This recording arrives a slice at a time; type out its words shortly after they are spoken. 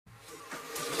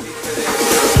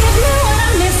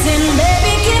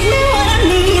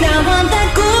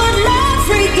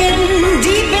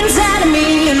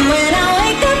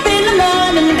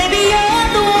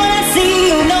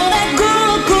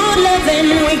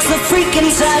wakes the freak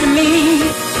inside of me.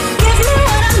 Give me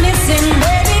what I'm missing,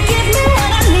 baby, give me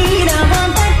what I need. I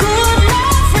want that good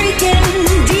love freaking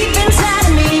deep inside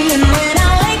of me. And when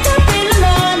I wake up in the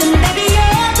morning, baby,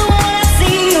 you're the one I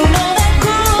see. You know that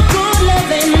good, good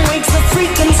loving wakes the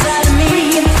freak inside of me.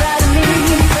 Inside of me,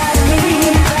 inside of me,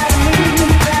 inside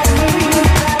of me,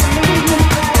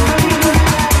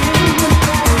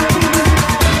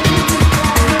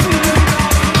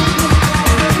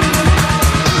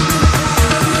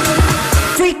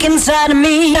 inside of me, inside of me, freak inside of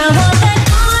me. I want that.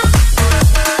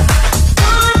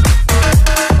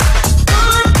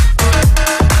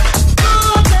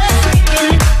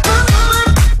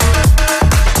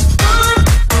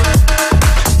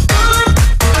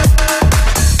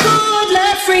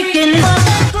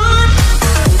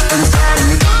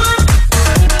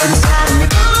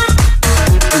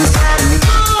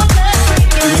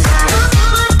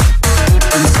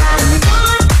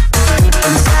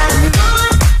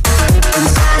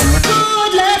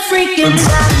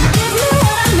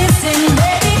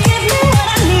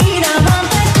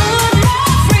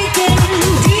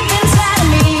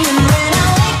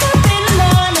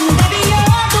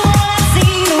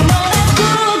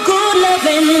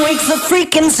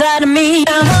 Freak inside of me.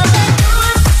 I want that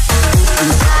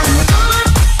inside of me.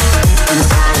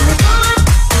 Inside of me. Inside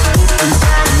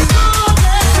of me.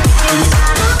 Inside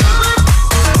of me.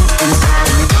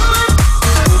 Inside of me.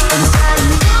 Inside of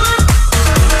me.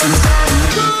 Inside of me.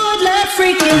 Good love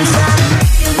freak inside of me.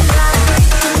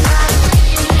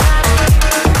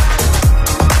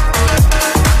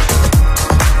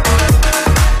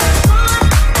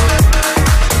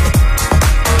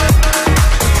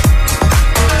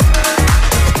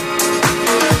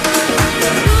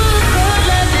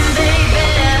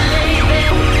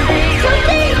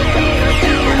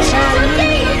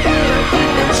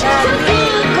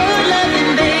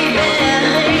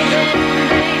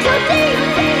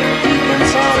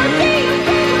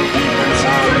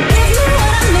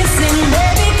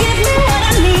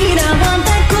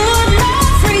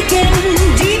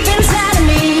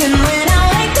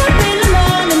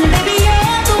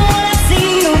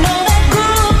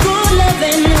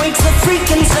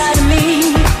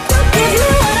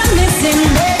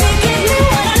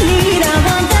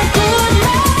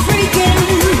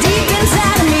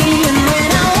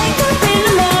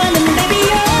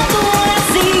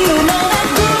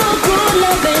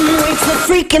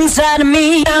 Inside of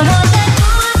me, I want that.